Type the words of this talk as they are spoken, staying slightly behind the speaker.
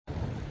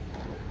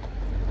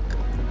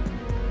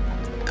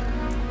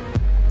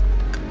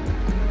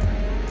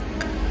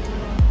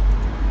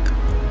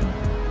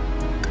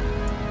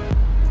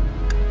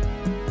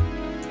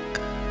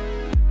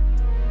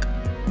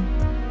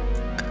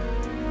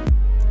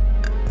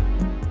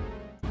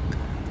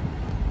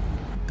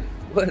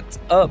What's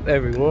up,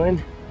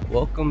 everyone?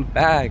 Welcome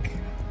back.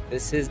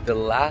 This is the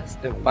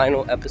last and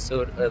final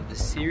episode of the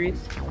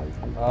series.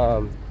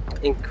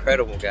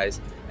 Incredible, guys.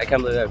 I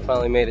can't believe I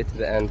finally made it to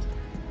the end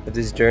of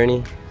this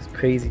journey. This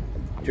crazy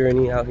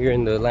journey out here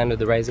in the land of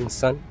the rising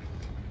sun.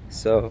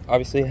 So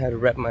obviously I had to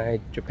rep my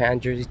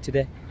Japan jersey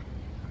today.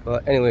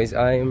 But anyways,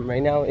 I am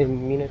right now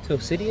in Minato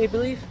City, I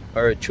believe,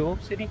 or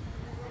Chuo City.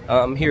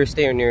 I'm here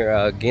staying near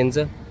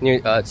Ginza,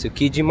 near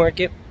Tsukiji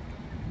Market.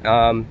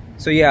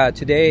 So yeah,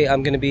 today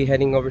I'm gonna be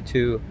heading over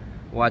to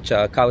watch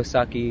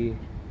Kawasaki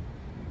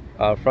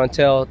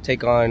Frontale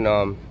take on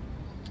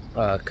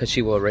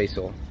Kashiwa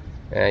Reysol,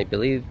 and I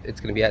believe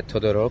it's gonna be at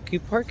Todoroki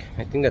Park.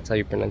 I think that's how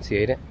you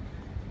pronunciate it.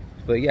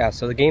 But yeah,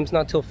 so the game's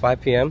not till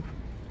 5 p.m.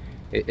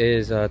 It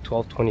is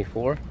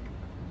 12:24,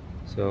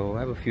 so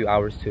I have a few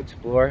hours to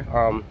explore.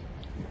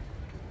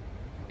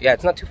 Yeah,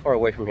 it's not too far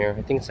away from here.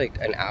 I think it's like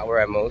an hour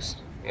at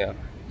most. Yeah.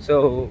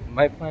 So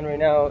my plan right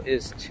now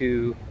is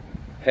to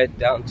head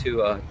down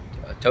to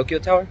Tokyo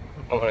Tower.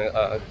 I want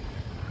to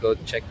go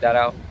check that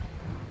out,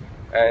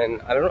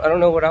 and I don't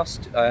know what else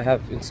I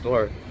have in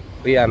store.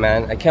 But yeah,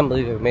 man, I can't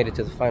believe I've made it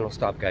to the final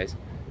stop, guys.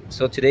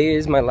 So today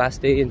is my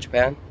last day in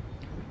Japan.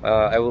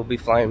 I will be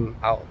flying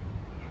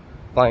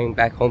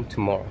back home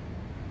tomorrow.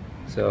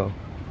 So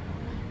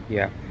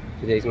yeah,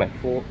 today's my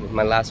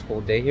last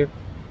full day here,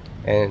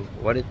 and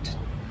what a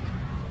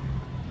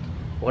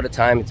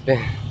time it's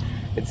been.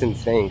 It's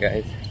insane,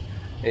 guys.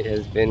 It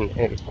has been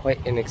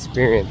quite an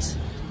experience.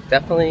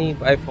 Definitely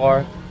by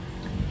far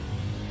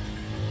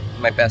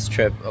my best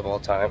trip of all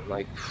time.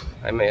 Like,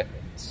 I met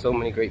so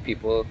many great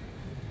people,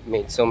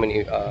 made so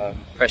many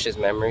precious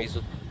memories.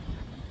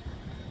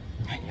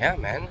 Yeah,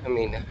 man, I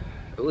mean,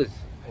 it was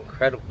an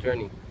incredible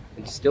journey.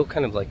 I'm still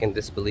kind of like in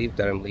disbelief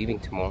that I'm leaving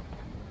tomorrow.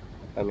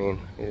 I mean,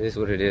 it is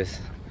what it is.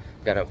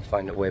 Gotta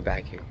find a way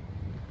back here.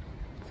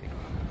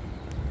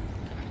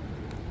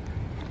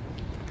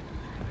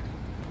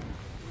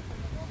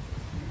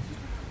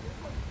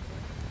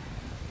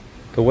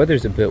 The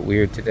weather's a bit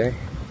weird today.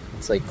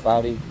 It's like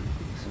cloudy,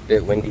 it's a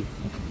bit windy,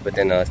 but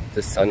then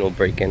the sun will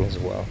break in as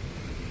well.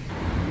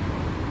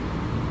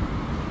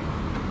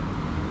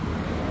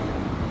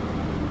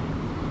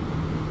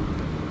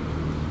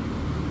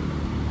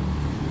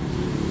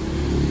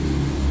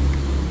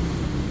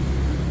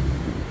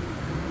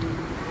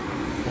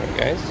 Alright,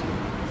 guys.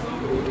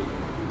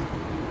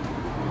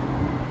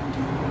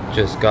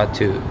 Just got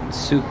to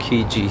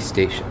Tsukiji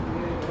Station.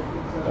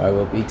 I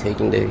will be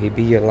taking the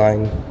Hibiya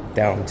line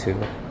down to,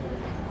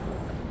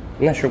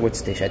 I'm not sure what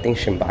station, I think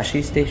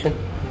Shimbashi Station.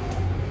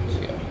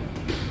 So, yeah.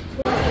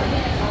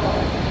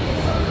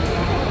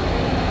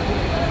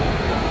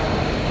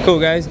 Cool,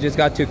 guys, just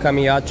got to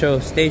Kamiyacho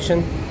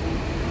Station,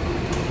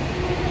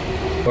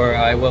 where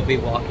I will be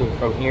walking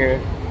from here.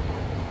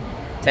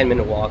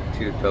 10-minute walk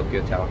to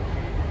Tokyo Tower.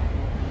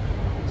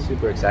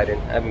 Super excited.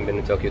 I haven't been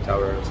to Tokyo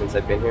Tower since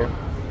I've been here,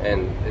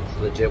 and it's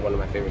legit one of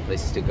my favorite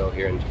places to go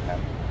here in Japan.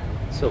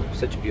 So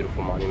such a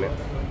beautiful monument.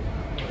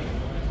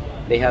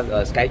 They have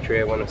a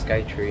Skytree. I went on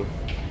Skytree,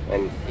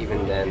 and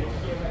even then,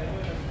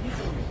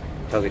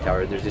 Tokyo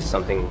Tower, there's just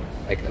something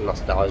like a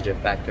nostalgia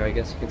factor, I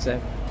guess you could say.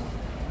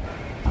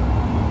 I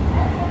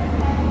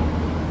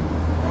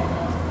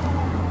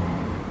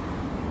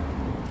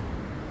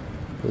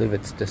believe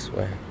it's this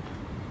way.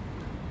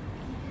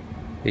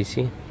 Do you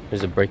see?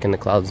 There's a break in the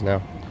clouds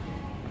now.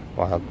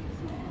 Wow.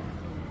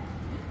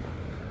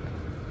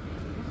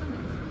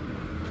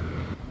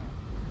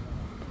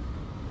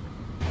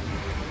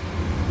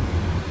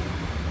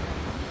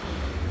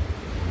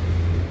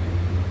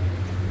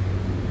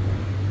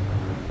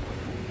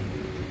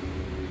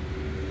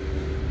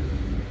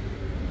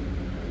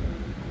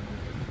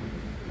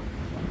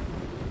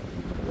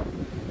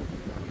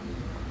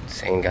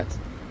 Insane, guys.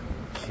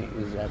 She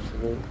is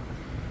absolutely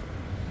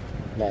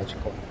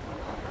magical.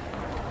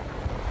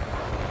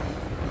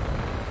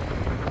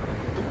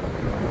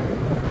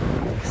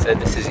 Like I said,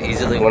 this is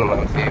easily one of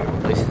my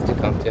favorite places to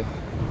come to.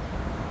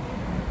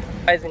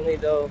 Surprisingly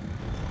though,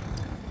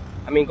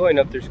 I mean, going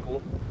up through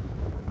school,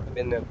 I've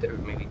been up there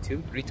maybe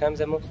 2-3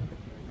 times at most,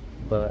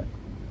 but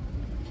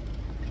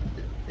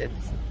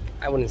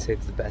I wouldn't say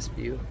it's the best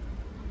view,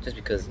 just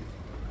because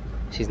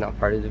she's not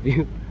part of the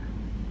view.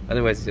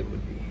 Otherwise it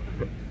would be.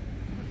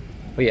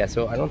 But yeah,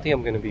 so I don't think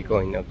I'm gonna be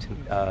going up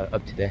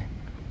today.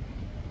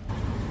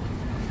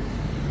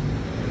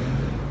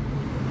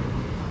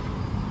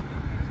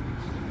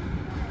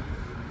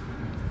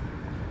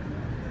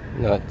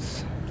 No, it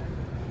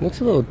looks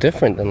a little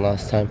different than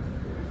last time.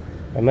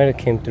 I might have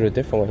came through a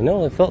different way.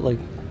 No, it felt like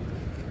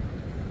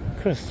I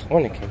could have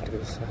sworn it came through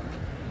this side.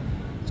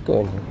 Let's go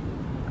in here.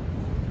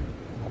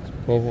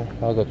 Maybe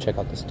I'll go check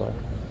out the store.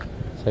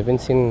 So I've been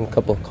seeing a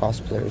couple of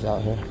cosplayers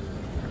out here.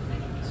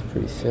 It's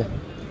pretty sick.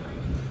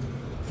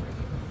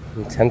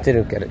 I'm tempted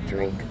to get a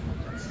drink.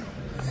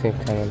 Same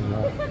time I'm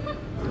not.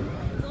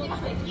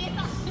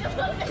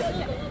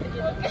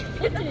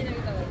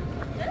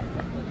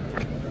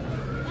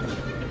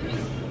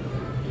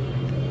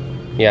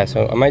 Yeah,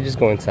 so I might just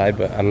go inside,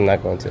 but I'm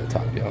not going to the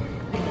top, yo.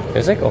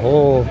 There's like a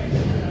whole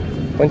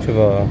bunch of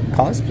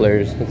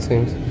cosplayers, it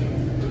seems.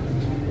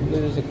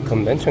 There's a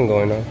convention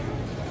going on.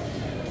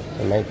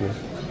 There might be.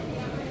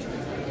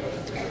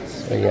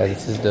 So yeah,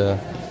 this is the...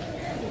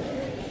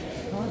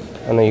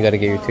 I know you gotta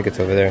get your tickets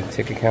over there,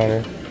 ticket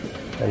counter.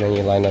 And then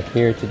you line up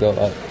here to go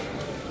up.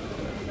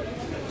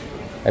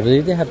 I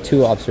believe they have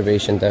 2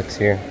 observation decks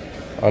here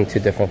on 2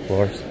 different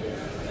floors.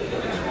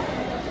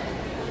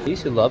 I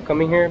used to love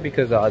coming here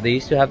because they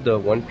used to have the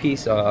one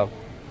piece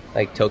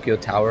like Tokyo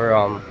Tower.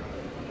 I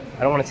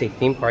don't want to say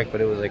theme park,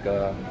 but it was like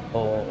a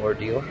whole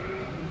ordeal.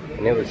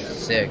 And it was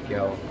sick,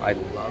 yo. I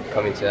love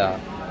coming to that.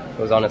 It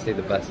was honestly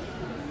the best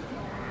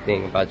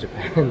thing about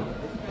Japan.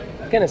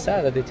 It's kind of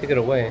sad that they took it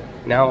away.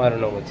 Now I don't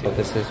know what to do.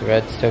 This is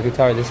Red's Tokyo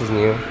Tower. This is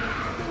new.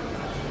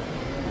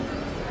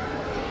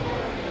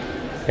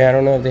 Yeah, I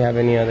don't know if they have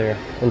any other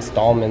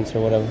installments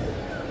or whatever.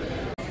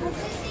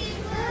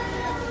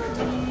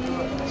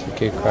 Some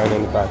kid crying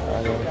in the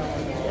background.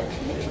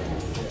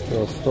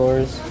 Little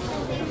stores.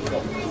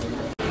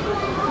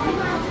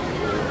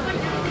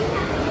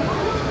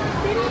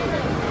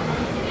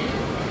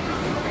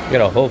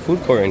 Got a whole food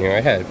court in here.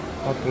 I had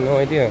fucking no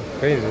idea.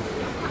 Crazy.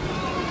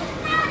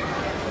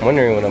 I'm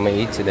wondering what I'm gonna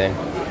eat today.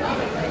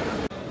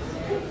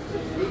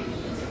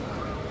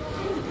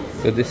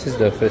 So this is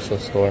the official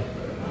store.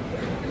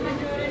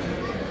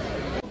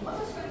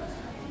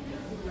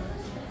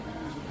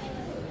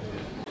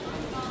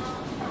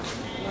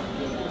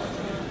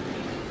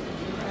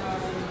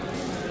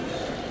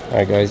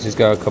 Alright guys, just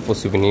got a couple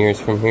souvenirs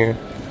from here.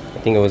 I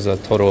think it was a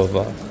total of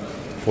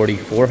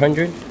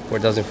 4,400.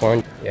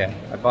 Yeah,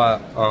 I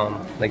bought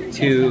like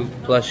 2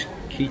 plush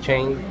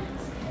keychains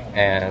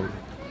and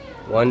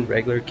 1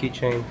 regular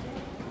keychain.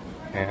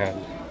 And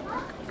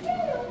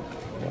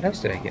what else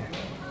did I get?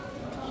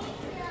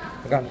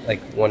 I got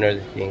like 1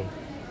 other thing.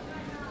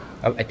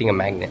 I think a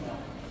magnet.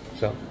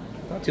 So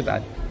not too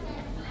bad.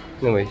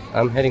 Anyways,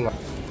 I'm heading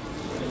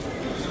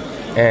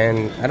off.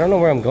 And I don't know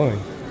where I'm going.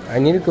 I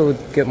need to go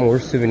get more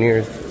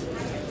souvenirs,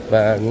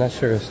 but I'm not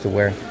sure as to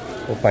where.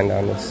 We'll find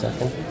out in a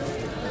second.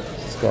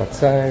 Let's go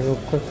outside real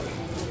quick.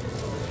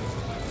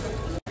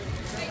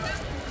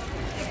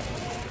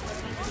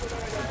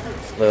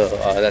 So,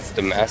 that's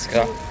the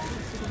mascot.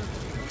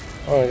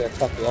 Oh, I got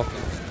takoyaki.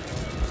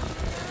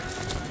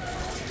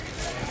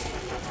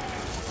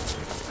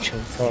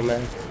 Chainsaw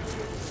Man.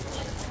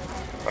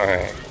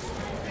 Alright.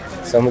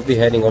 So I'm gonna be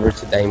heading over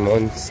to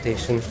Daimon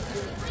Station,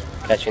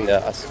 catching the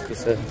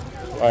Asakusa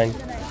line,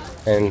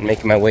 and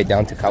making my way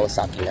down to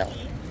Kawasaki now.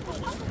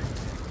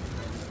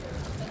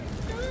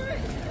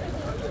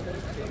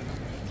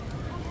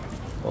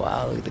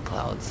 Wow, look at the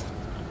clouds.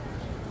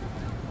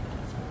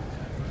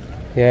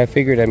 Yeah, I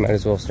figured I might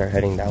as well start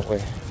heading that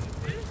way.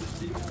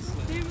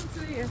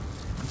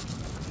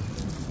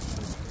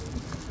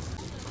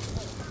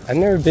 I've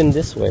never been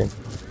this way.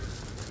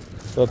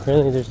 So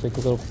apparently there's like a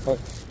little park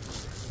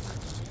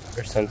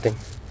or something.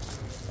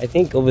 I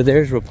think over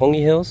there is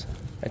Roppongi Hills.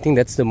 I think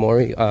that's the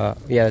Mori, yeah,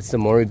 that's the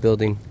Mori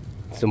building.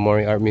 It's the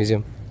Mori Art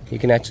Museum. You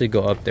can actually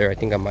go up there. I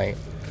think I might.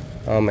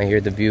 I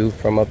hear the view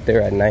from up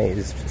there at night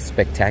is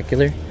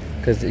spectacular.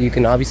 Because you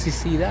can obviously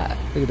see that.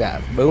 Look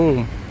at that.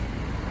 Boom.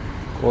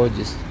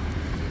 Gorgeous.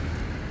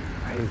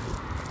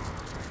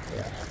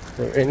 Yeah.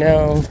 So right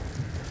now,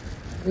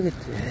 look at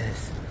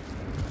this.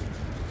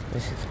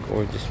 This is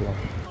gorgeous, man.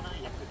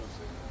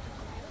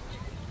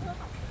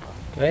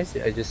 Guys,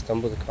 I just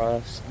stumbled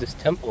across this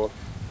temple.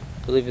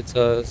 I believe it's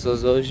a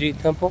Zozoji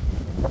temple.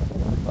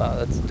 Wow,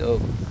 that's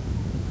dope.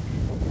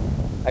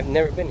 I've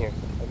never been here.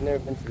 I've never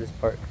been to this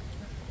part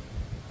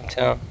of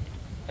town.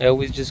 I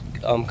always just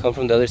come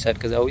from the other side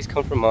because I always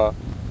come from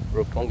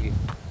Roppongi.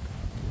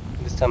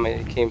 This time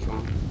I came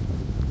from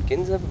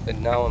Ginza, but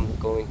now I'm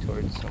going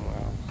towards somewhere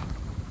else.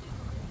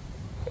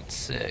 That's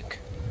sick.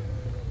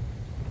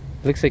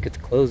 It looks like it's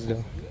closed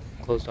though.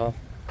 Closed off.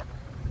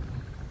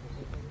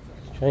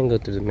 Let's try and go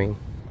through the main.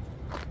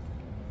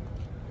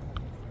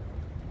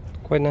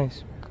 Quite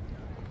nice.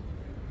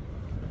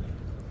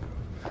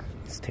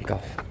 Let's take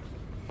off.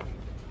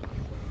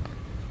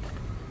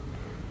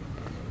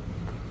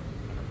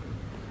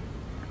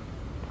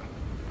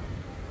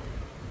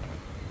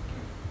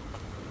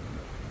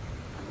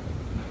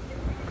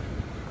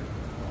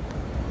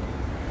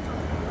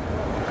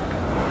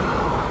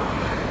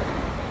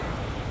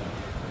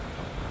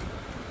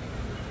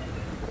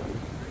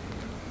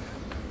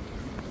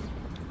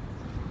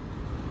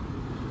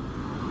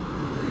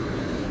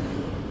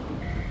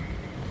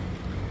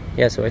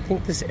 Yeah, so I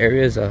think this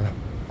area is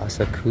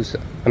Asakusa,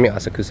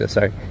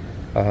 sorry,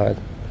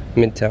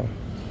 Midtown.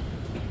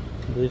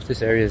 I believe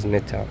this area is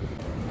Midtown.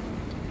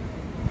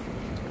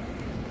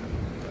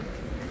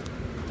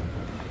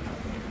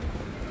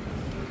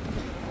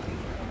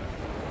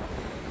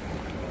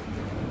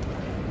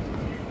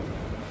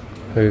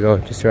 Here we go,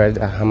 just arrived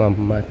at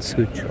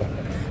Hamamatsucho.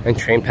 And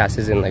train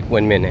passes in like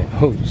 1 minute.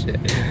 Oh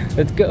shit.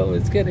 Let's go,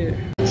 let's get it.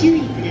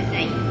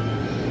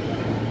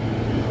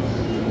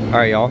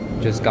 Alright y'all,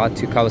 just got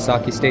to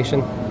Kawasaki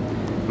Station.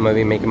 I'm gonna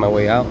be making my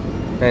way out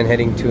and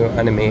heading to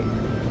Anime.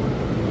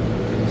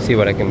 See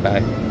what I can buy.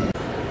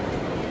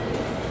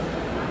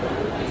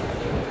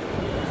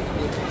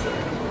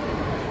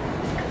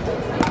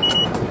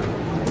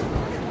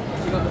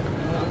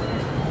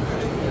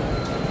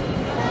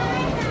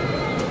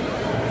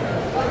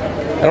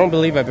 don't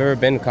believe I've ever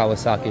been to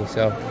Kawasaki,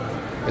 so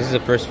this is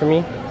a first for me.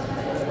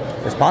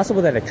 It's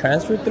possible that I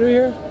transferred through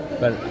here,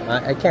 but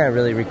I can't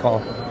really recall.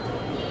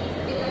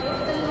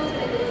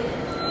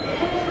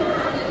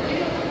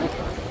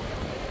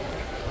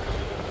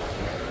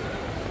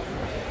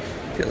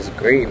 Feels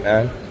great,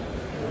 man.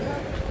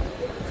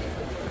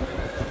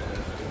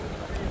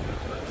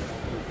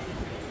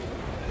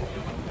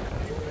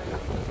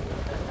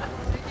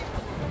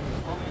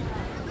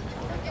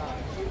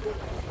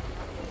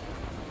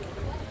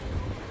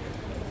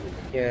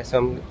 Yeah, so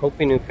I'm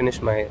hoping to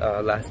finish my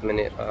last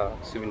minute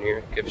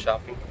souvenir gift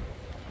shopping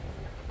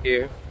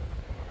here.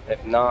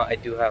 If not, I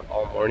do have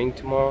all morning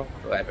tomorrow,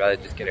 but I'd rather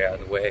just get it out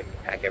of the way,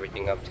 pack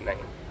everything up tonight,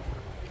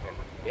 and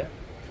yeah,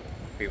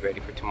 be ready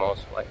for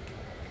tomorrow's flight.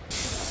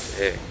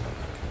 Yeah.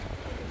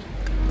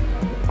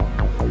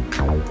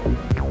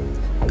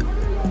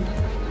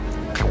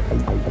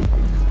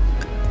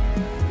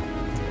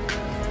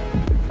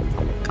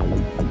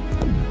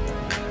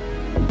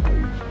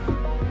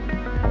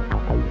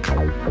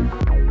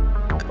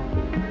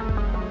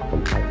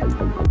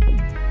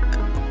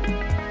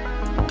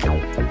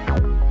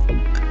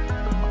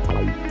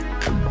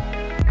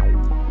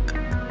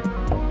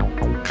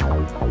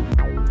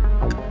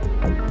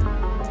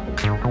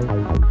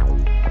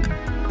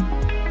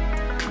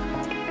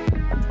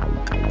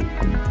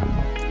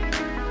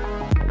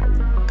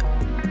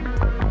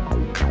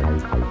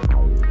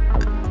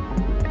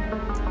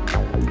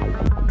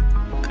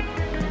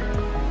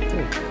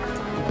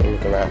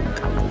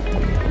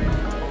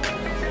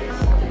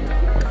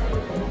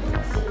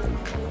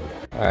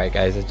 Alright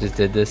guys, I just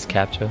did this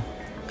captcha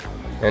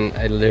and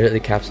I literally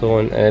capsule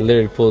one and I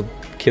literally pulled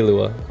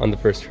Killua on the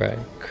first try.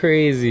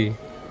 Crazy.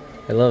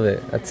 I love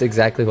it. That's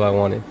exactly what I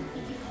wanted.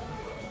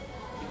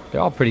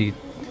 They're all pretty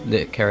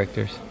lit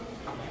characters.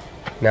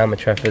 Now I'm gonna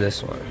try for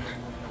this one.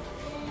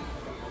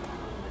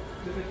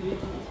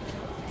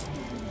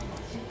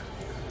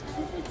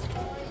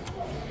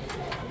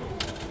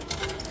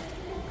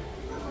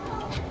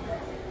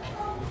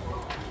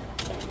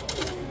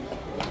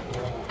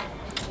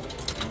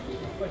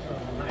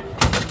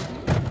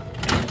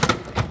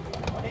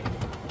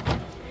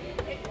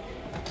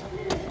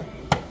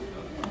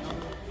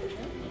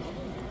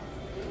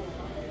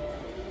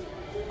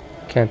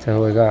 Can't tell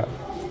who I got.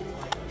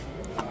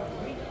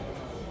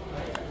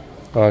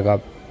 Oh, I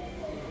got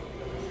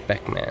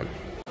Beckman.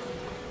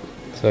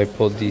 So I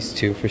pulled these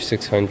two for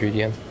 600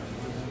 yen.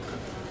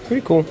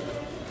 Pretty cool.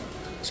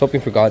 I was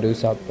hoping for God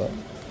Usopp, but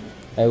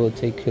I will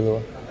take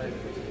Killua.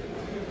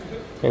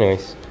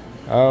 Anyways,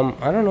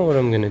 I don't know what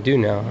I'm gonna do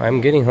now. I'm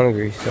getting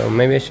hungry, so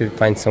maybe I should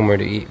find somewhere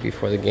to eat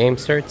before the game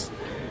starts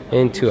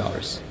in 2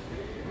 hours.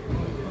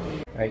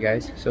 Alright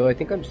guys, so I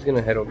think I'm just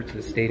gonna head over to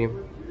the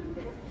stadium.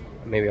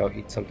 Maybe I'll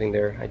eat something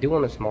there. I do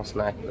want a small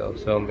snack though,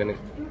 so I'm gonna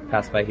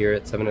pass by here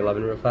at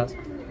 7-Eleven real fast.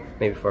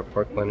 Maybe for a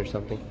pork bun or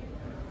something.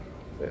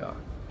 But yeah,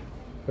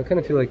 I kind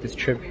of feel like this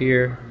trip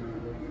here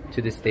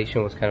to this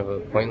station was kind of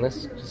a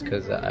pointless, just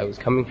because I was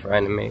coming for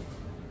anime,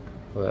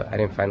 but I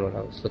didn't find what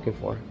I was looking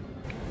for.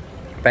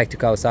 Back to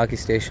Kawasaki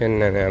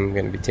Station, and I'm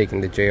gonna be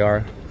taking the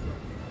JR.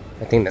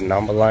 I think the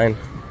Namba line,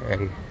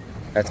 and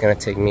that's gonna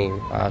take me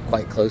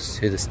quite close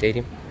to the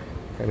stadium.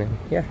 And then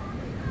yeah.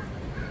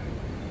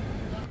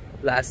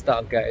 Last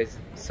stop, guys.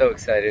 So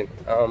excited.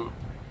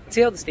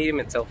 See how the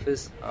stadium itself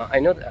is. I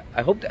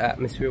hope the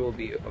atmosphere will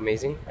be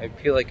amazing. I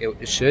feel like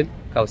it should.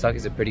 Kawasaki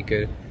is a pretty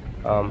good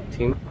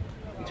team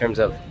in terms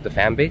of the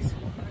fan base.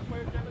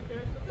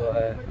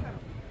 But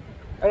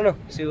I don't know.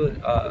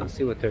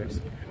 See what there is.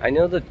 I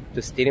know that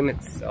the stadium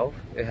itself,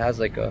 it has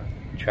like a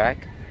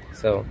track,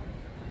 so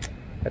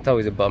that's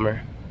always a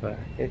bummer. But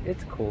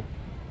it's cool.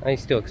 I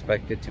still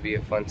expect it to be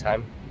a fun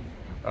time.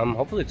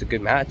 Hopefully it's a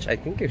good match. I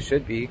think it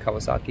should be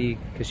Kawasaki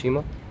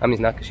Kashima. I mean,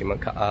 not Kashima,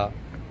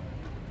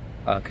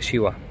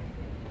 Kashiwa.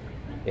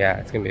 Yeah,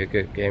 it's gonna be a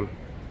good game.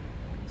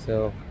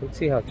 So let's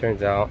see how it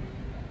turns out.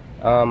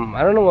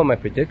 I don't know what my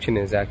prediction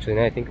is actually.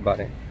 Now I think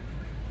about it.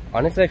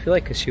 Honestly, I feel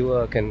like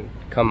Kashiwa can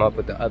come up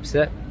with the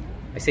upset.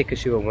 I say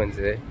Kashiwa wins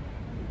it.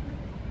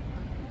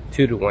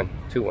 2-1.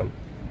 2-1.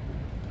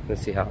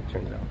 Let's see how it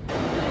turns out.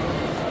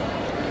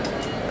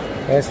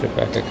 Guys, we're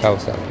back at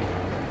Kawasaki.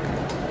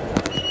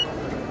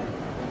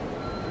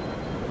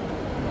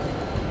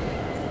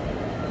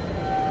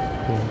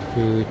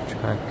 To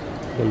track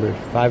number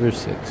 5 or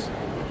 6.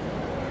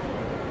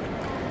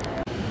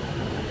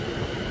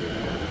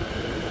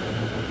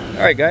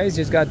 Alright guys,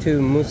 just got to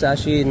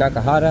Musashi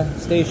Nakahara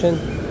station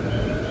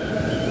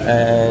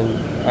and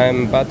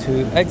I'm about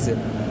to exit.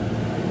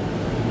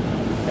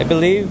 I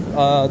believe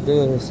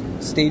the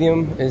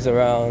stadium is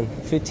around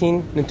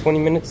 15 to 20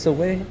 minutes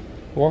away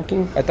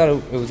walking. I thought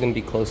it was going to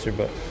be closer,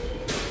 but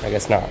I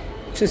guess not.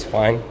 Which is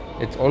fine.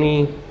 It's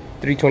only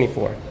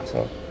 3:24,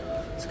 so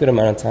it's a good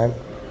amount of time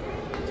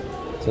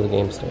till the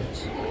game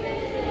starts.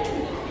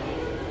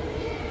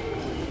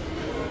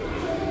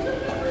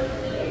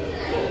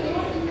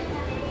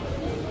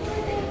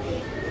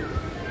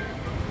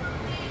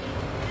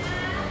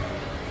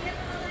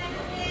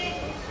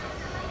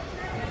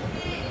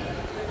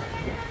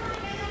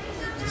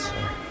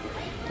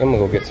 I'm gonna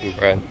go get some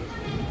bread.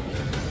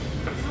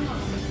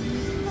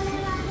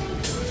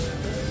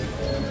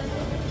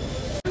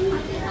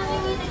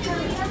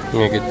 I'm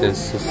gonna get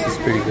this. This is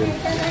pretty good.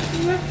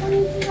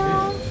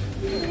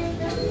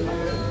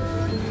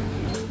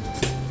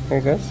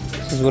 Alright guys,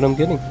 this is what I'm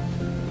getting.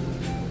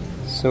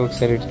 So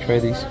excited to try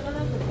these.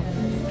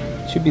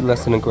 Should be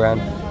less than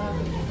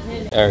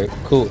 $1,000. Alright,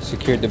 cool.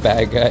 Secured the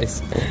bag,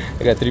 guys.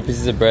 I got 3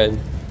 pieces of bread.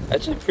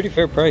 Actually, pretty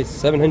fair price.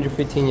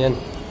 715 yen.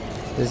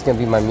 This is gonna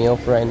be my meal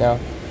for right now.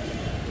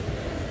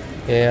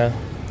 Yeah.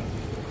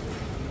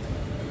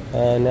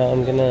 Now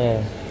I'm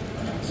gonna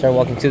start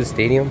walking to the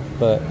stadium,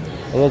 but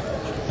I'm gonna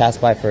pass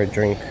by for a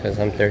drink because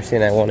I'm thirsty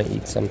and I want to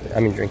eat something.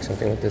 I mean, drink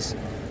something with this.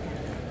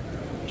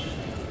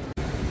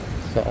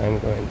 So I'm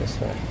going this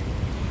way.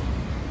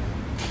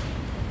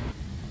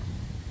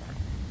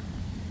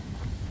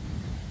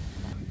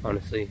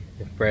 Honestly,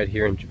 the bread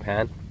here in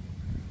Japan,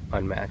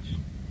 unmatched.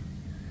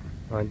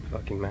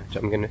 Unfucking matched.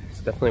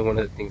 It's definitely one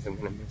of the things I'm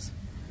gonna miss.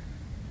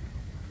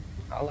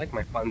 I like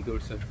my pan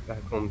dulce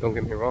back home, don't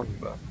get me wrong,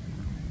 but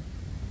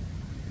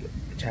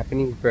the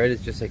Japanese bread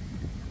is just like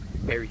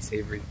very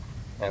savory.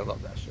 I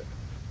love that shit.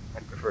 I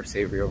prefer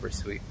savory over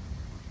sweet.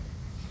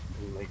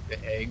 And like the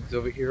eggs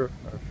over here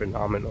are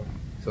phenomenal.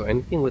 So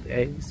anything with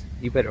eggs,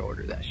 you better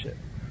order that shit.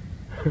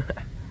 This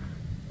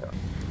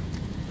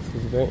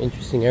is a very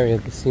interesting area.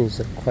 This seems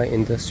like quite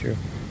industrial.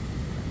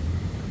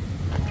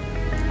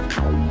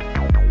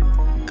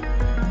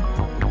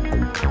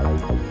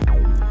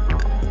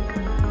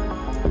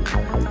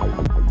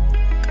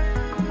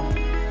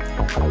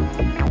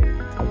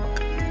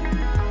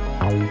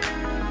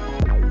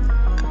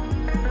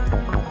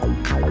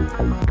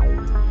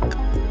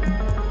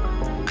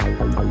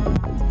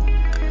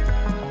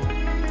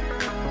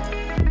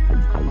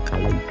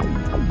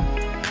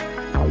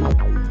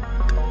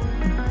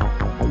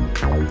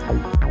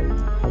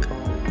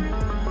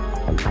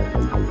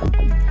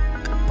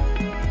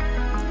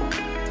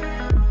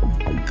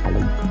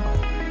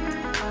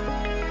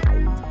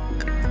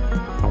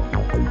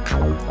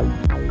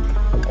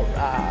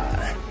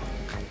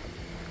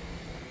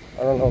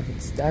 I don't know if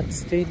it's that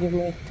stadium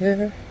right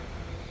there.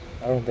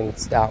 I don't think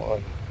it's that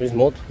one. There's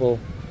multiple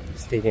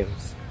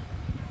stadiums.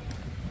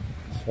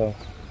 So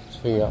let's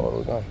figure out where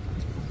we're going.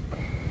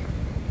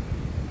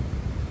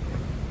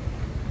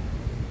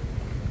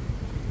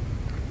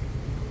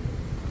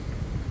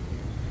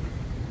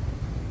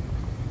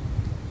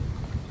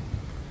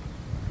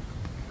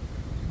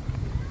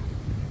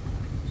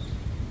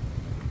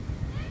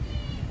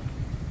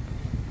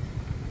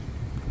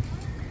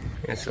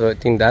 And so I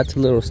think that's a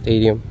little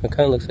stadium. It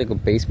kind of looks like a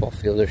baseball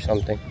field or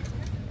something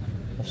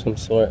of some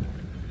sort.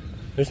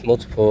 There's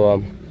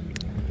multiple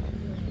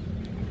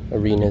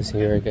arenas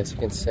here, I guess you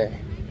can say.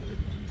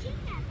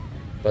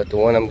 But the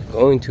one I'm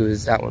going to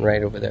is that one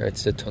right over there.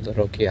 It's the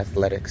Todoroki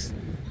Athletics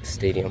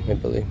Stadium, I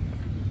believe.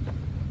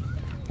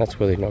 That's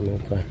where they normally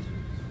play.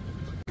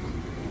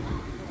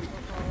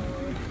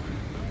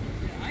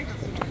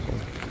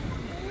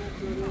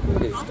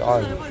 It's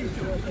gone.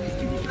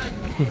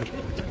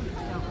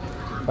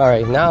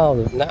 Alright, now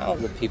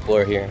the people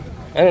are here.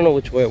 I don't know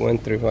which way it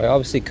went through. I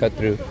obviously cut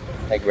through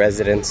like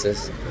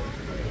residencies.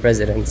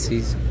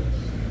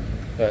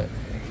 But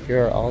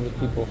here are all the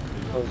people.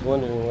 I was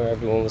wondering where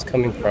everyone was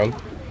coming from.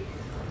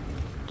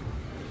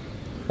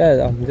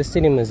 Yeah, this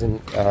stadium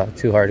isn't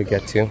too hard to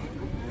get to.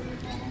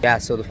 Yeah,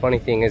 so the funny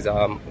thing is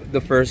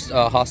the first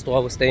hostel I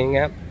was staying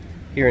at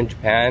here in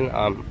Japan,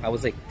 I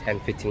was like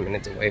 10-15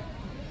 minutes away.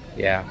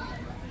 Yeah,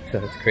 so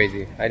that's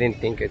crazy. I didn't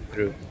think it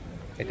through.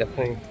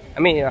 I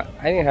mean, I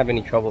didn't have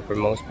any trouble for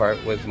the most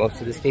part with most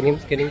of the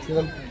stadiums getting to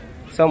them.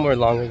 Some were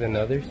longer than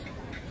others,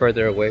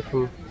 further away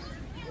from,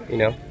 you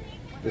know,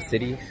 the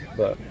cities,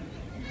 but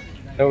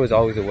there was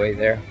always a way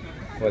there,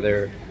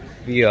 whether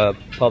via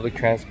public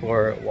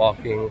transport,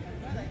 walking,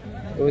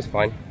 it was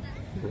fine.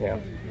 Yeah.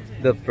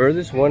 The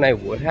furthest one I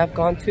would have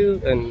gone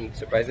to, and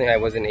surprisingly I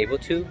wasn't able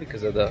to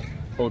because of the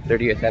whole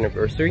 30th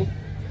anniversary,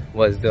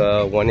 was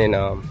the one in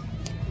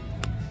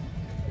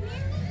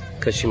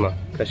Kashima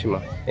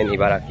in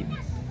Ibaraki.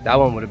 That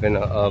one would have been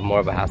more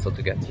of a hassle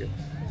to get to,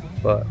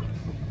 but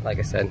like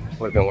I said,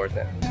 would have been worth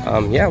it.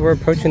 Yeah, we're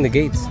approaching the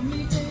gates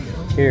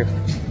here.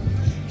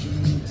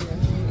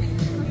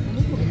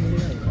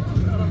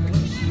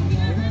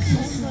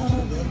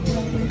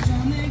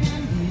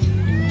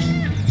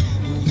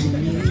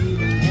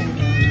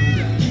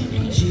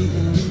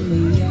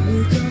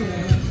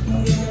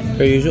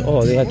 Per usual.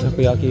 Oh, they had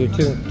takoyaki here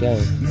too.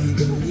 Dang.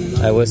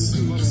 I was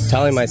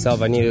telling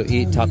myself I need to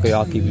eat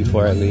takoyaki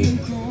before I leave.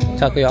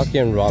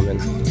 Takoyaki and ramen.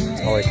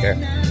 That's all I care.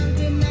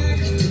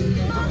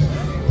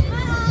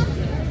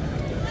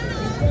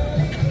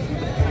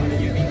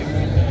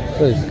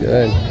 This is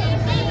good.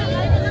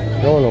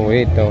 I don't want to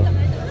wait though.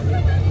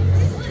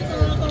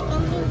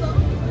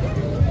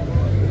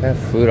 I have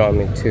food on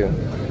me too.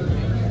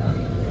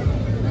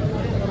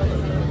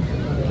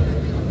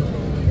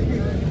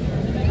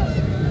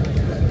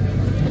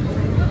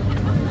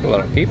 A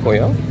lot of people,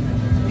 yo.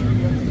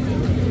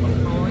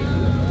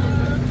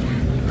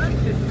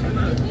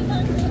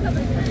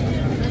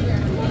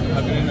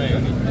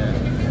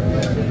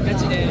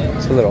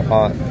 It's a little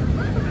hot.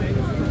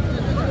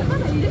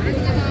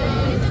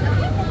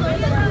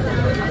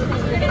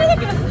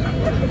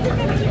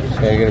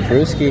 Should I get a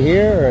brewski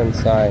here or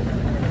inside?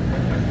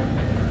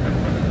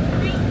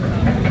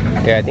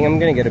 Yeah, I think I'm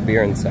gonna get a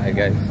beer inside,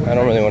 guys. I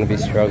don't really want to be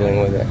struggling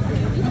with it.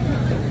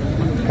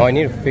 Oh, I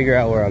need to figure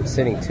out where I'm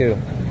sitting too.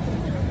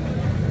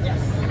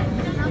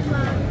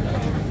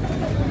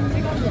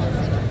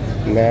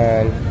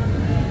 Man,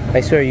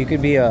 I swear you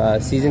could be a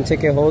season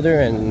ticket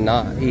holder and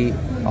not eat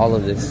all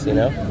of this, you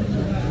know,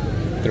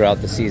 throughout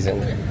the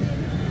season.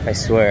 I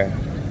swear.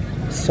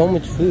 So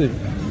much food.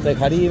 Like,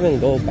 how do you even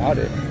go about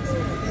it?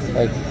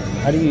 Like,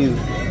 how do you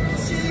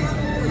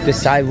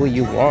decide what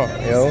you want,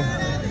 you know?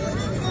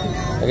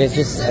 I guess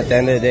just at the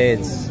end of the day,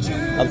 it's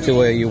up to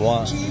what you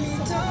want.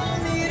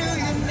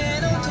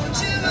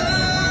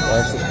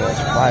 That's just much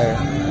fire.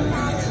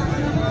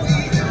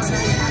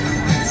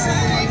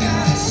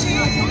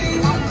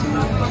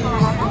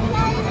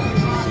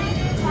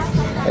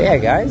 But yeah,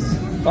 guys.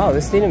 Wow,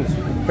 this stadium's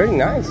pretty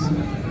nice.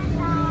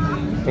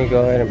 Let me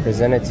go ahead and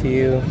present it to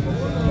you.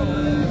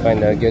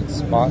 Find a good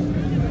spot.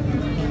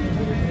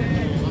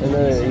 And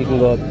then you can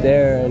go up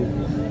there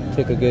and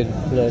take a good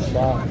little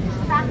shot.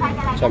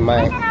 Which I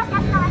might.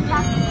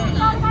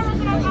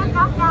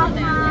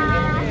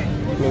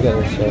 Let me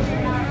go this way.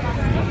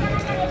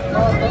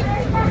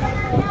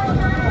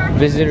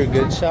 Visitor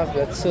good shop,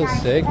 that's so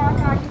sick.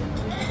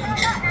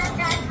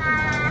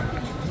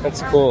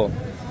 That's cool.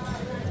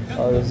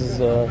 Oh, this is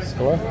a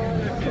store?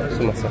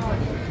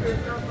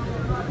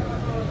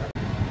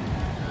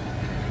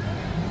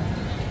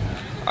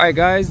 Alright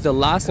guys, the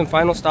last and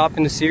final stop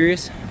in the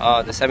series,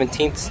 the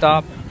 17th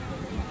stop.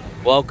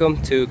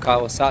 Welcome to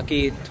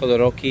Kawasaki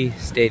Todoroki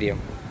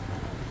Stadium.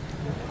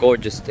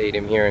 Gorgeous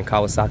stadium here in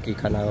Kawasaki,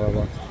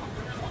 Kanagawa.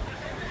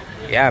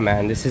 Yeah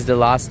man, this is the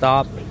last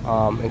stop.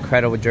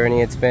 Incredible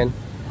journey it's been.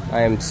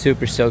 I am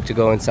super stoked to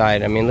go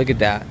inside. I mean, look at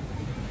that.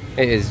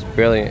 It is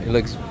brilliant. It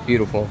looks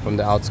beautiful from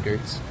the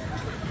outskirts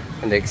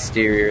and the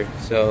exterior.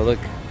 So look,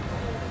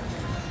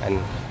 and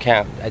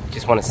I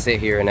just want to sit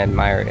here and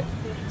admire it.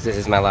 This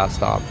is my last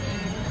stop.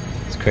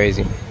 It's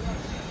crazy.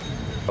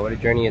 What a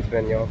journey it's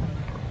been, y'all.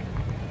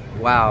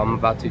 Wow, I'm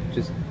about to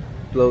just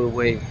blow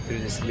away through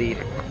this league.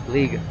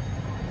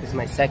 This is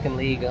my second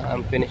league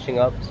I'm finishing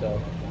up, so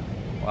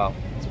wow,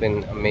 it's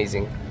been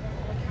amazing.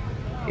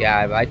 Yeah,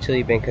 I've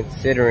actually been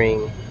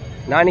considering,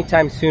 not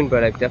anytime soon,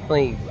 but I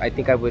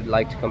think I would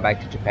like to come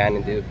back to Japan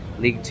and do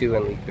League 2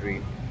 and League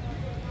 3.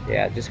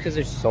 Yeah, just because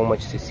there's so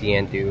much to see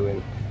and do,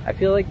 and I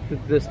feel like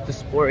the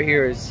sport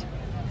here is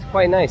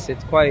quite nice.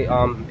 It's quite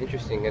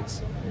interesting.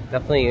 It's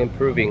definitely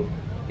improving.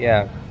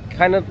 Yeah,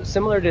 kind of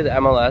similar to the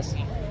MLS,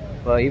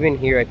 but even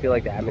here I feel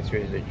like the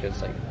atmospheres are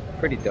just like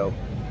pretty dope.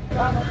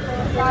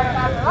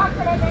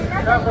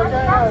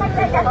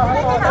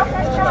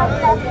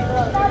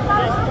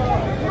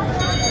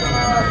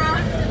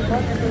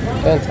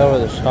 Can't tell where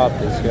the shop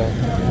is, yo.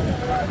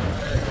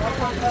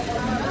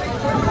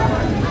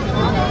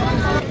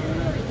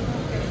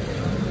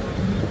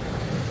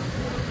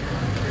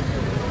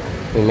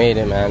 We made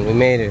it, man. We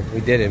made it.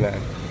 We did it,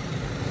 man.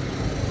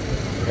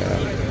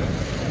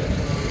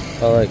 Yeah.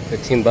 Oh, look,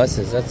 15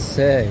 buses. That's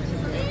sick.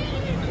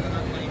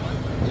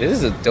 This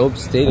is a dope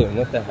stadium.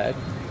 What the heck?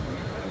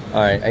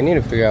 Alright, I need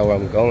to figure out where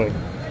I'm going.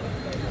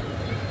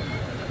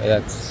 Yeah,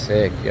 that's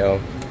sick, yo.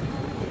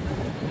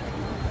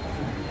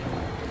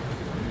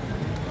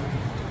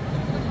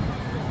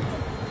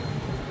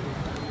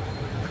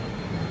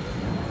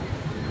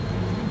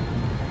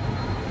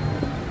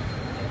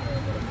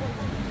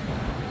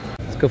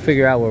 Go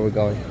figure out where we're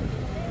going.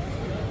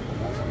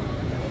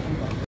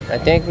 I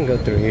think I can go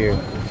through here.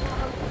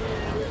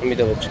 Let me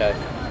double check.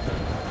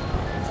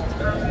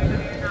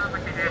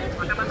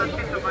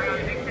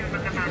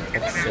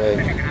 That's sick.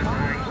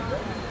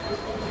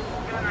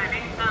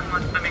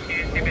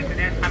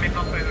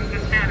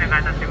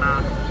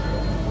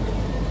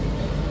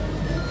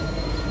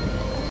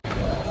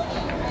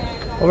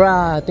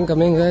 Alright, I think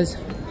I'm in, guys.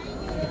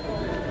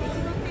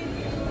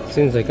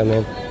 Seems like I'm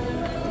in.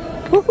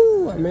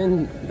 Woohoo! I'm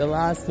in the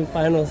last and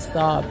final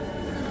stop.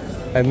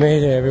 I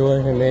made it,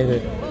 everyone. I made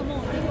it.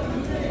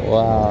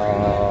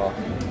 Wow.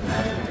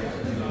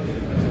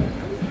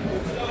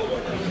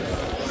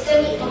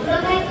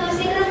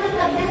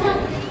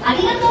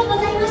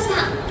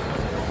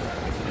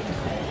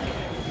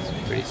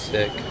 It's pretty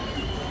sick.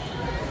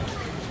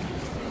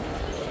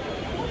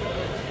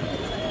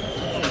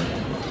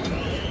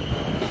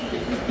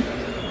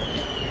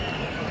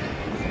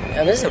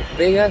 Yeah, this is a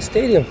big ass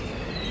stadium.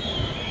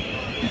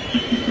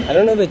 I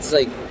don't know if it's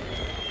like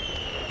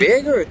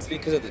big or it's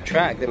because of the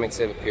track that makes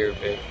it appear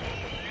big.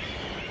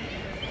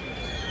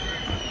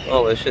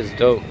 Oh, this shit's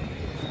dope.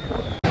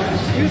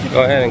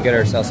 Go ahead and get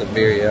ourselves a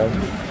beer, yo.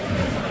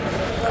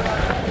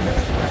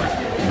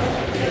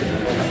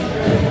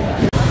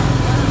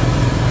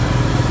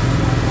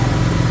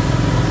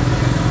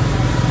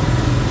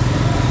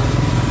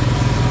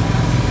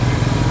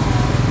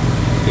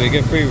 Do we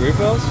get free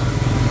refills?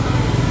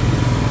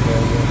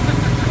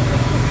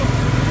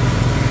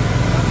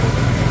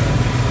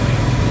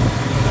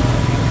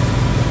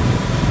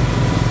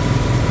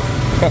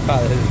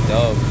 This is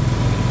dope.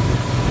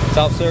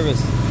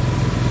 Self-service.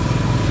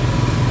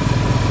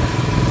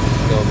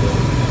 So good.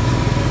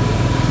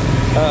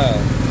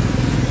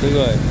 Too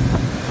good.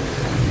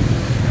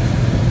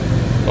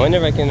 I wonder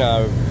if I can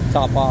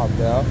top off,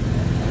 you know?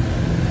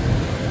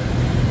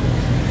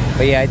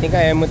 But yeah, I think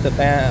I am with the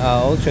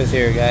ultras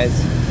here,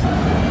 guys.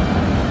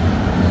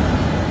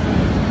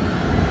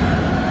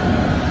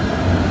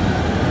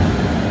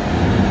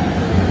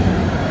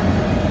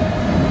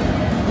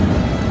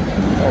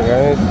 Alright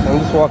guys, I'm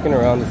just walking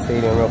around the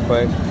stadium real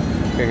quick.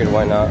 Figured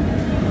why not.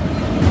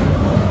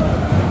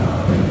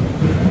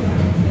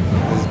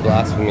 This is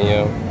blasphemy,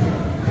 yo.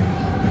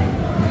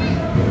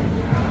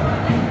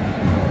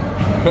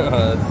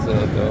 That's so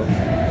dope.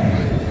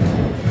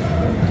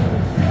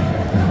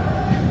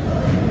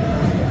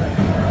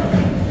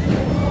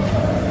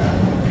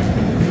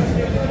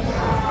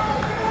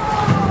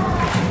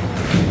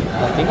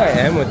 I think I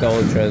am with the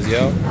ultras,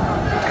 yo.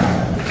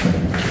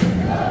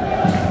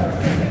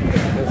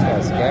 That's kind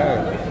of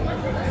scary.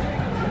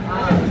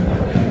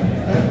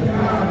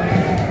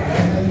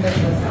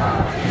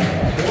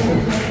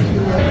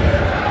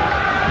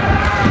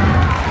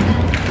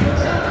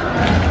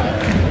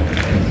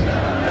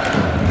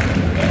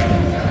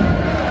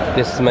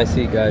 This is my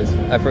seat, guys.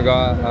 I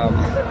forgot,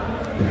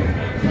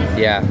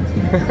 yeah.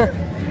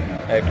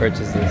 I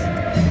purchased this.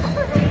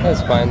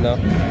 That's fine, though.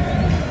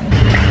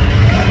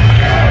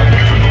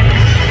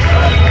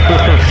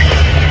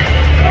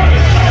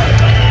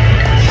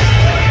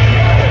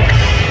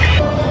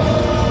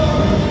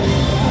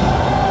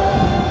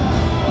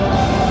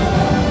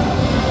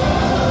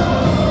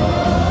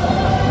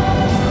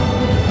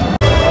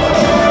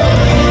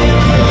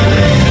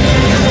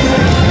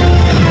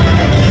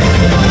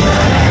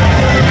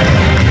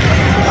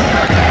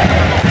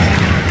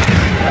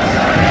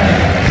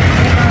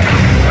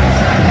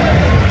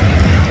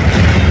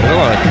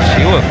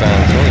 Kashiwa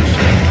fans, holy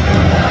shit.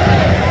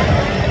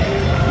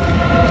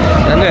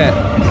 And it.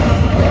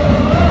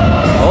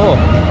 Oh.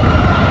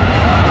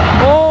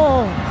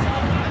 Oh.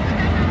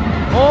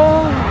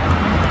 Oh.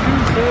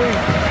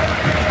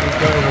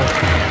 Incredible.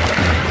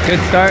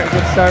 Good start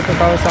for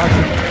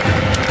Kawasaki.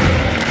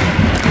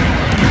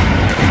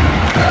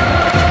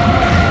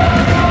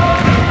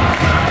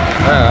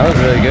 Wow, that was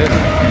really good.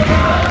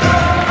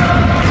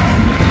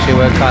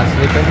 Kashiwa caught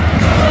sleeping.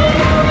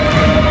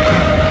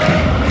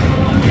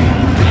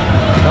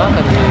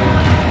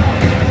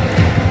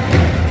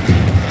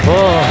 Oh,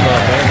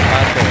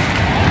 fantastic.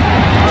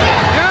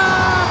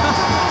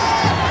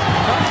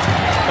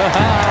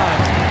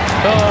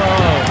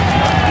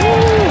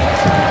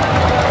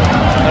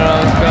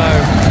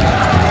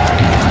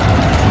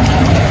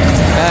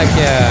 Heck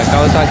yeah,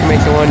 Kawasaki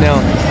makes it 1-0.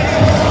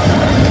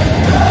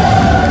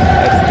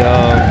 That's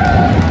dope.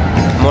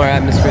 More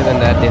atmosphere than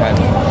that they had.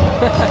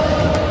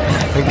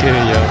 I'm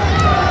kidding, yo.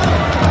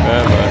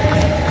 Alright, man.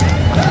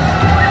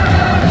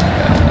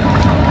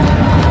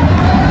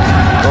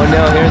 1-0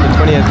 here in the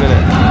 20th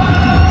minute.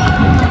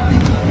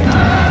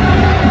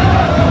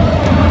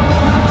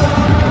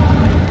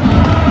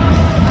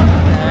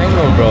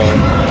 Angle, bro.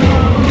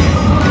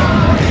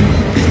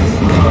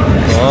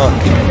 Oh.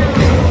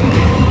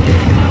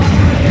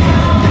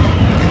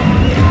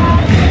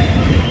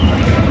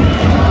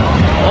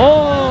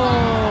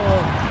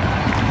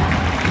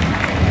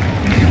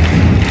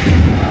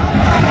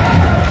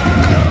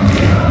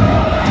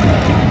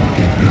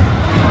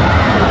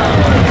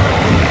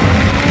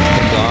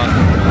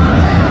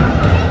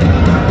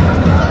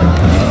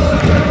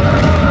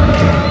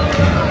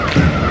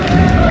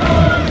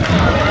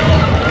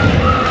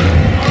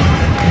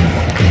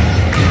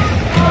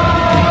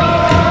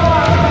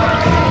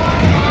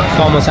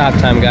 Almost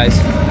halftime, guys.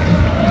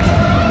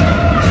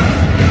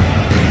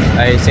 I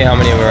didn't see how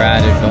many were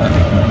added, but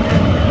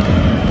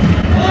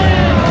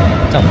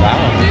it's a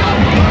foul.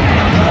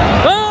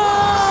 Oh!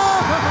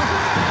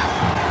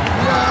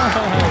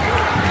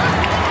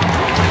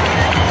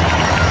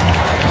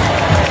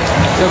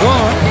 It's a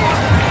goal.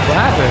 What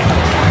happened?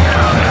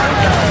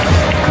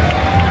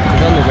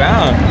 It's on the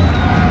ground.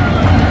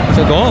 It's a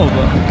goal,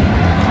 but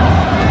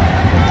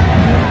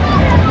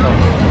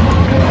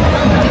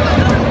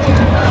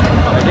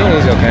I think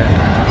he's okay.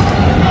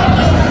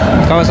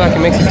 Kawasaki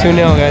makes it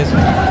 2-0, guys.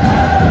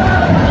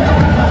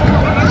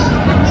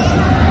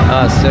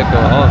 Ah, sick.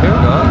 Oh, here we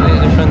go.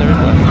 They're showing the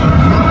wristwatch.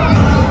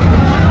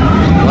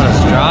 What a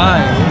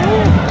strike.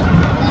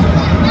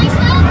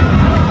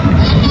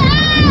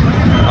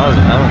 That was a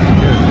penalty,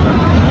 too.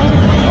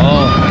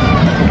 Oh.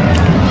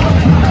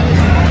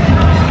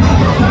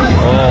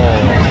 Oh.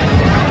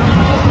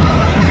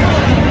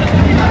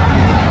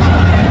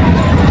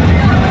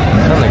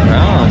 It's on the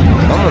ground.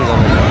 Someone's on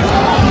the ground.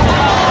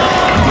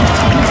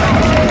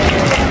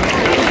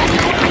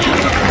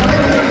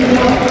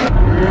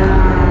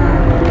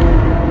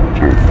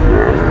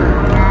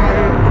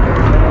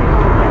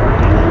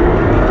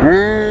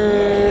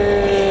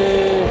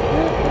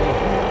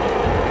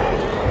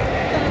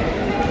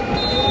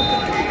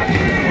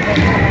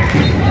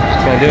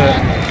 Do it.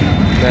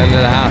 The end of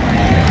the half.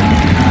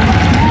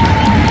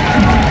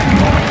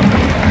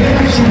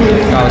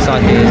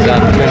 Kawasaki is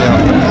up 2-0.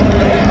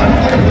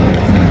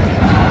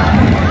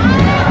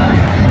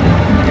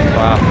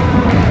 Wow.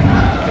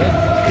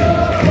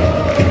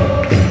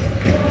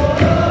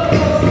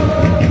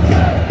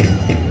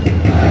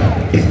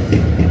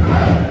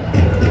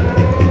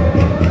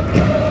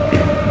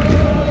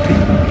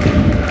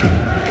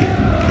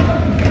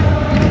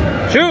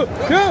 Shoot!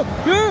 Shoot!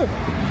 Shoot!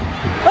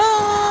 Oh!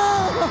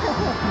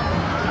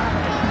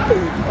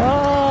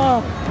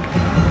 Oh!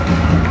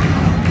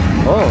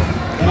 Oh!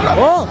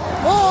 Oh!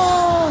 Oh!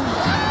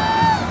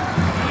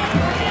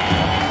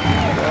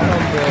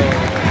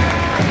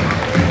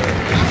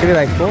 Should be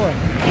like 4.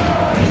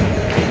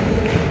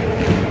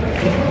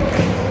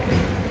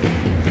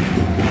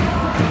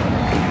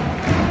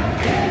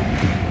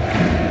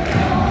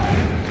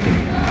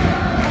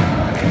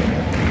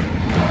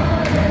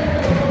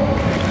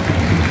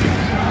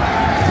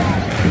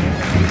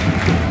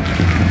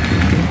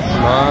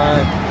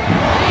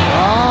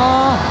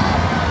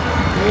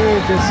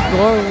 Just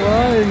score 1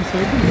 so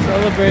we can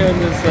celebrate on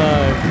this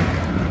side.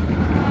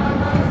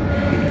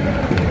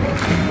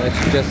 That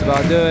should just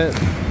about do it.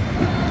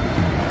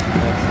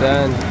 That's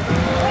done.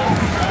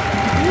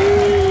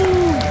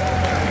 Woo!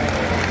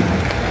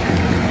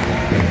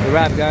 The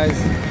wrap, guys.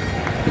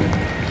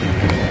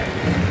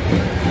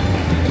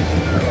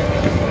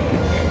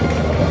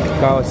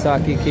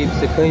 Kawasaki keeps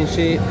the clean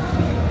sheet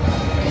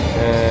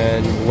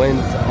and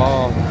wins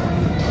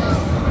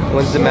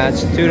the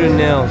match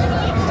 2-0.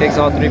 Takes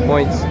all 3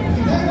 points.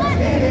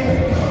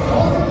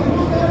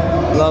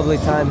 Lovely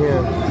time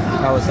here,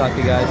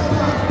 Kawasaki, guys.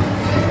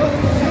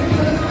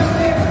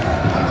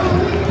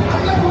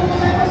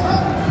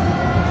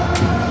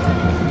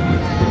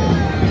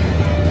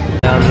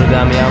 Down to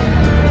Damian.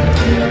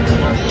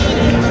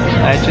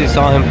 I actually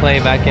saw him play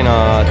back in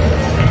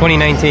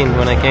 2019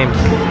 when I came.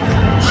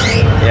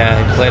 Yeah,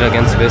 he played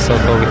against Vissel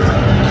Kobe.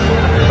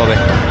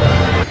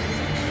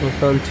 We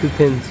found 2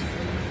 pins. I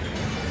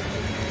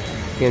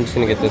think I'm just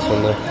gonna get this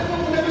one though.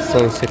 It's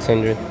only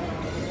 600.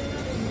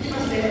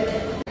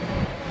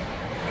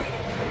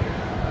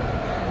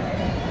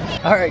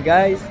 Alright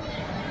guys,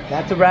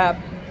 that's a wrap.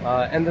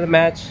 End of the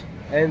match,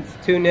 ends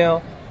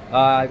 2-0.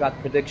 I got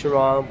the prediction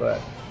wrong, but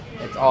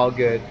it's all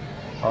good.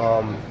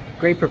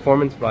 Great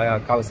performance by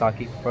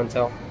Kawasaki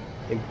Frontale.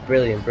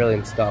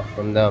 Brilliant stuff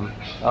from them.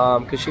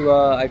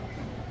 Kashiwa, I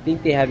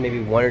think they had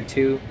maybe 1 or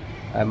 2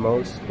 at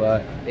most,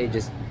 but they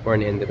just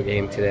weren't in the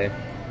game today.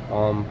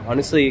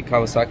 Honestly,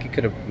 Kawasaki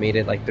could have made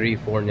it like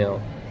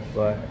 3-4-0,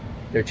 but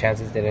their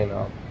chances didn't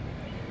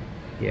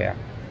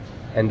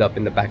end up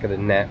in the back of the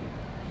net.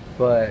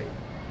 But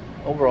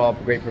overall,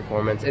 great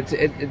performance. It's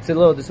a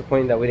little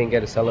disappointing that we didn't get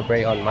to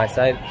celebrate on my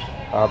side.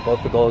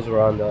 Both the goals were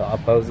on the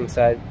opposing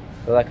side,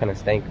 so that kind of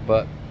stank.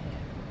 But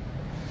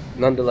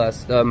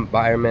nonetheless, the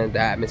environment, the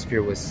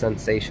atmosphere was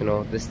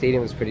sensational. The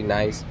stadium was pretty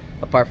nice,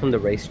 apart from the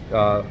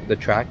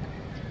track.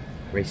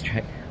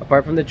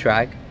 Apart from the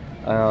track,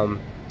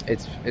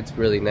 it's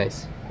really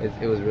nice.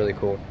 It was really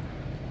cool.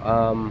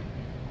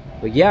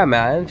 But yeah,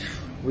 man,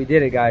 we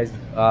did it, guys.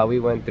 We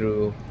went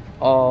through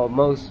well,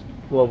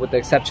 with the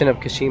exception of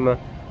Kashima,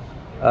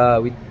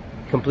 we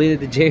completed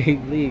the J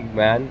League,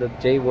 man, the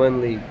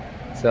J1 League.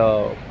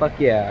 So fuck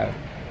yeah,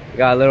 we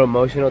got a little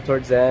emotional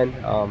towards the end.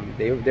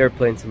 They were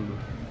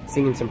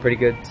singing some pretty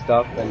good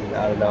stuff, and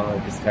I don't know, I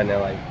just kind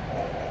of like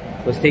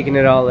was taking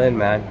it all in,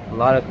 man. A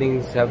lot of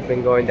things have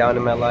been going down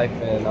in my life,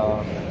 and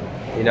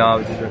you know, I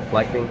was just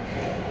reflecting.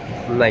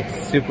 I'm like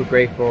super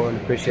grateful and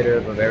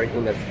appreciative of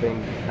everything that's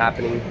been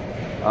happening.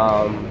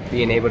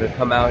 Being able to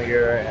come out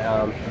here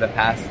for the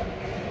past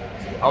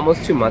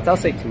almost 2 months, I'll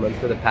say 2 months,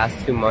 for the past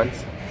 2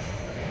 months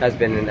has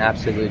been an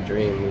absolute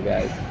dream, you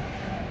guys.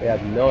 You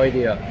have no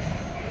idea.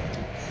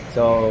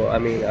 So, I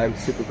mean, I'm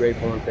super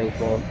grateful and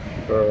thankful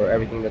for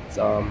everything that's,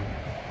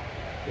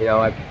 you know,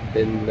 I've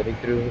been living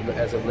through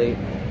as of late.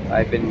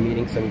 I've been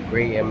meeting some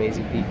great,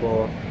 amazing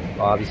people,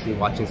 obviously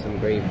watching some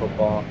great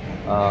football,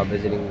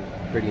 visiting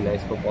pretty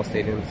nice football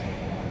stadiums.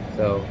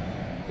 So,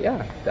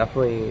 yeah,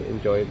 definitely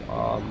enjoyed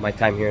my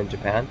time here in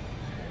Japan.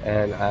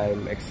 And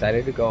I'm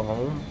excited to go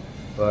home,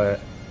 but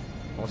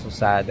also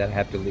sad that I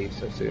have to leave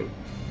so soon.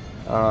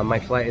 My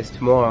flight is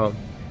tomorrow,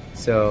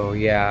 so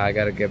yeah, I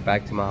gotta get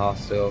back to my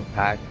hostel,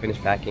 finish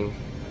packing.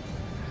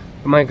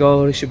 I might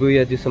go to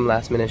Shibuya, do some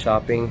last minute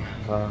shopping,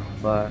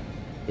 but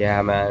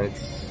yeah, man,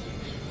 it's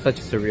such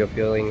a surreal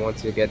feeling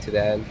once you get to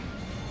the end.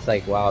 It's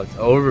like, wow, it's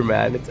over,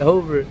 man, it's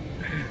over.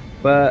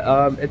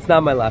 But it's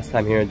not my last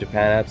time here in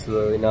Japan,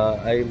 absolutely not.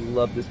 I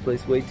love this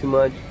place way too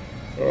much,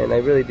 and I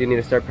really do need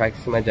to start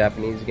practicing my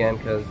Japanese again,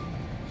 because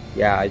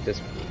yeah,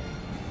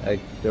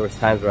 there was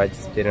times where I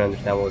just didn't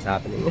understand what was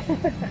happening.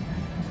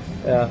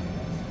 Yeah,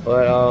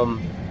 but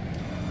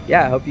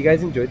yeah, I hope you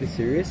guys enjoyed this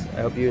series.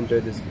 I hope you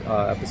enjoyed this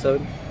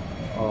episode.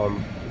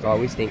 As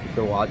always, thank you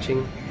for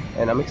watching,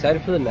 and I'm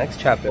excited for the next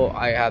chapter. Well,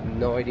 I have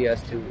no idea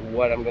as to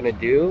what I'm gonna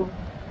do.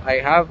 I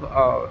have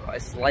a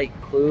slight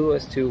clue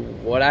as to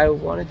what I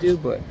want to do,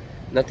 but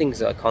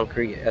nothing's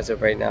concrete as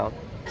of right now.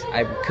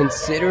 I'm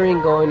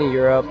considering going to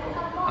Europe.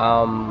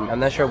 I'm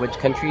not sure which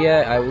country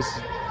yet. I was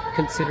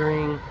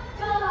considering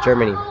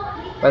Germany,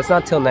 but it's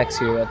not till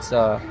next year. That's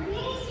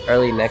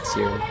early next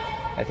year.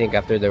 I think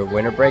after the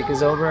winter break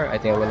is over, I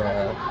think I'm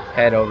gonna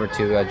head over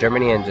to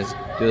Germany and just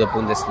do the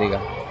Bundesliga.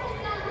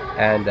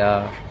 And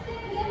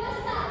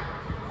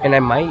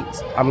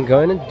I'm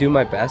going to do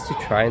my best to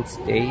try and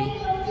stay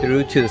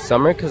through to the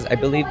summer, because I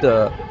believe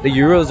the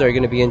Euros are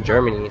going to be in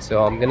Germany,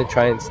 so I'm going to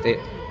try and stay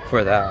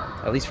for that,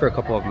 at least for a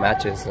couple of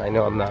matches. I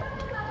know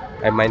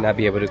I might not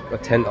be able to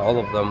attend all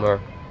of them, or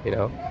you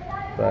know,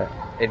 but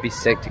it'd be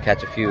sick to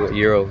catch a few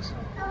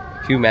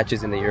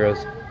matches in the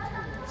Euros,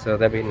 so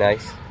that'd be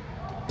nice.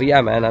 But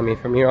yeah, man, I mean,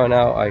 from here on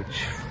out,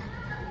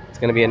 it's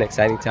going to be an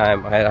exciting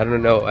time. I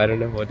don't know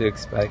what to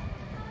expect,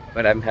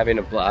 but I'm having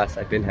a blast.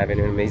 I've been having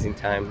an amazing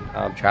time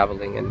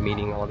traveling and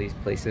meeting all these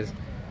places,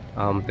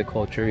 the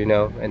culture, you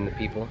know, and the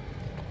people.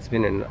 It's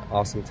been an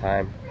awesome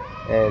time,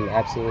 and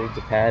absolutely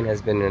Japan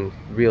has been a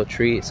real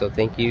treat. So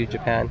thank you,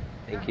 Japan.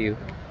 Thank you,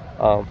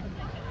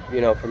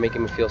 you know, for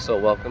making me feel so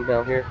welcome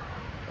down here.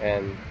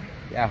 And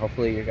yeah,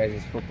 hopefully your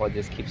guys' football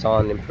just keeps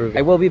on improving.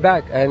 I will be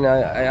back, and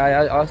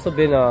I also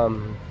been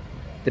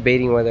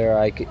debating whether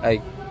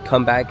I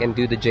come back and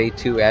do the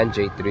J2 and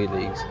J3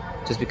 leagues,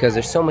 just because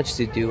there's so much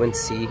to do and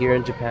see here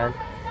in Japan.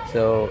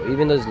 So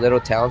even those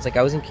little towns, like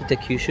I was in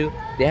Kitakyushu,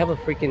 they have a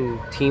freaking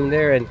team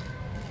there, and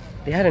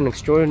they had an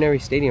extraordinary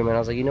stadium, and I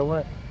was like, you know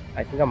what,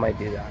 I think I might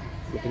do that.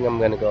 I think I'm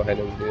gonna go ahead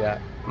and do that.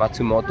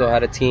 Matsumoto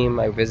had a team,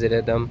 I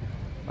visited them.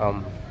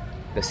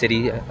 The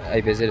city,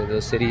 I visited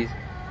those cities.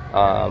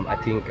 I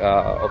think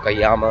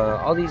Okayama,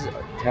 all these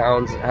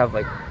towns have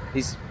like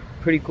these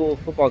pretty cool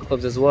football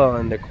clubs as well,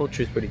 and their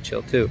culture is pretty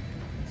chill too.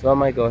 So I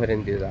might go ahead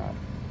and do that.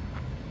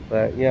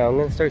 But yeah, I'm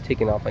gonna start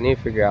taking off. I need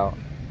to figure out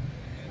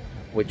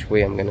which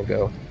way I'm gonna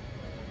go.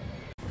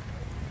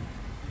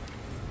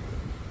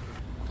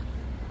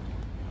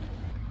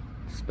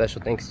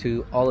 Special thanks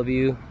to all of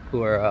you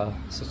who are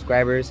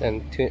subscribers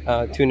and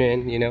tune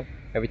in, you know,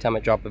 every time I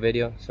drop a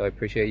video. So I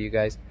appreciate you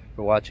guys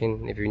for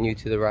watching. If you're new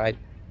to the ride,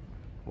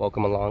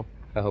 welcome along.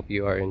 I hope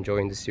you are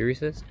enjoying the series,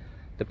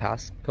 the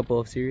past couple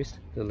of series,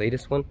 the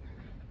latest one,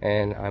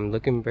 and I'm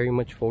looking very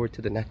much forward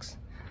to the next.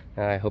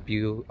 I hope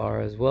you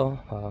are as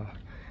well.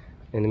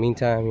 In the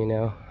meantime, you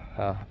know,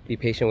 be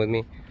patient with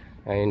me.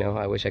 You know,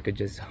 I wish I could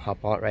just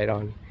hop on right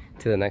on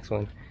to the next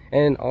one.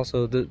 And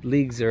also, the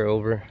leagues are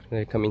over.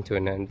 They're coming to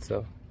an end,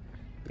 so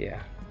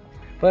yeah.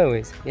 But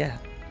anyways, yeah,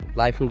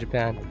 live from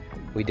Japan.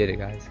 We did it,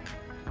 guys.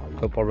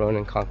 Futbol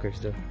Ronin conquers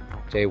the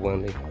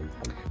J1 League.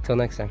 Till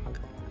next time,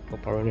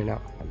 Futbol Ronin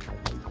out.